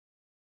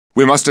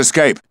We must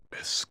escape.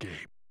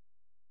 Escape.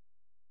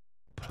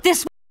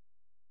 This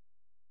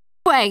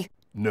way!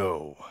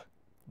 No,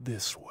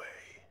 this way.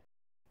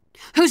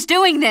 Who's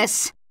doing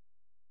this?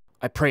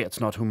 I pray it's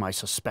not whom I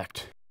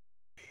suspect.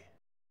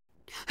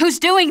 Who's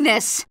doing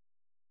this?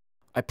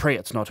 I pray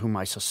it's not whom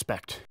I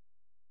suspect.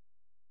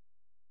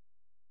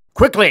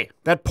 Quickly!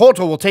 That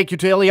portal will take you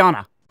to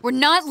Ileana. We're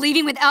not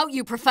leaving without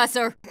you,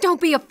 Professor. Don't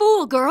be a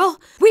fool, girl.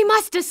 We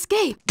must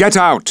escape. Get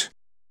out!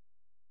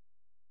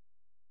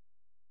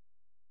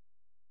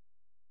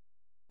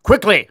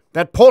 Quickly!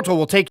 That portal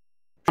will take you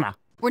to Ileana.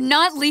 We're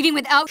not leaving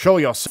without Show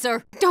yourself,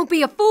 sir. Don't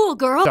be a fool,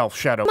 girl.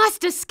 Shadow.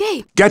 Must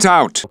escape. Get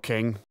out!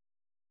 King.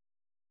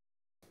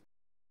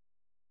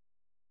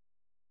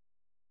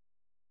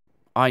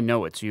 I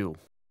know it's you.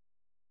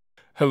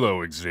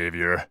 Hello,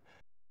 Xavier.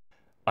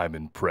 I'm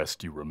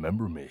impressed you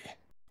remember me.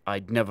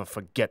 I'd never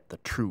forget the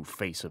true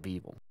face of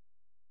evil.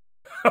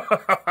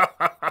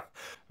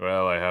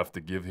 Well, I have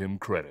to give him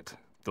credit.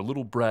 The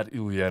little brat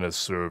Ileana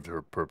served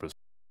her purpose.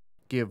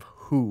 Give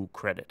who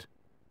credit?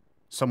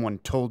 Someone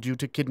told you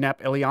to kidnap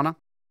Ileana?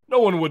 No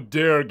one would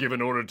dare give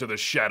an order to the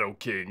Shadow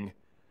King.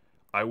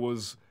 I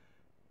was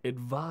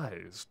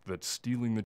advised that stealing the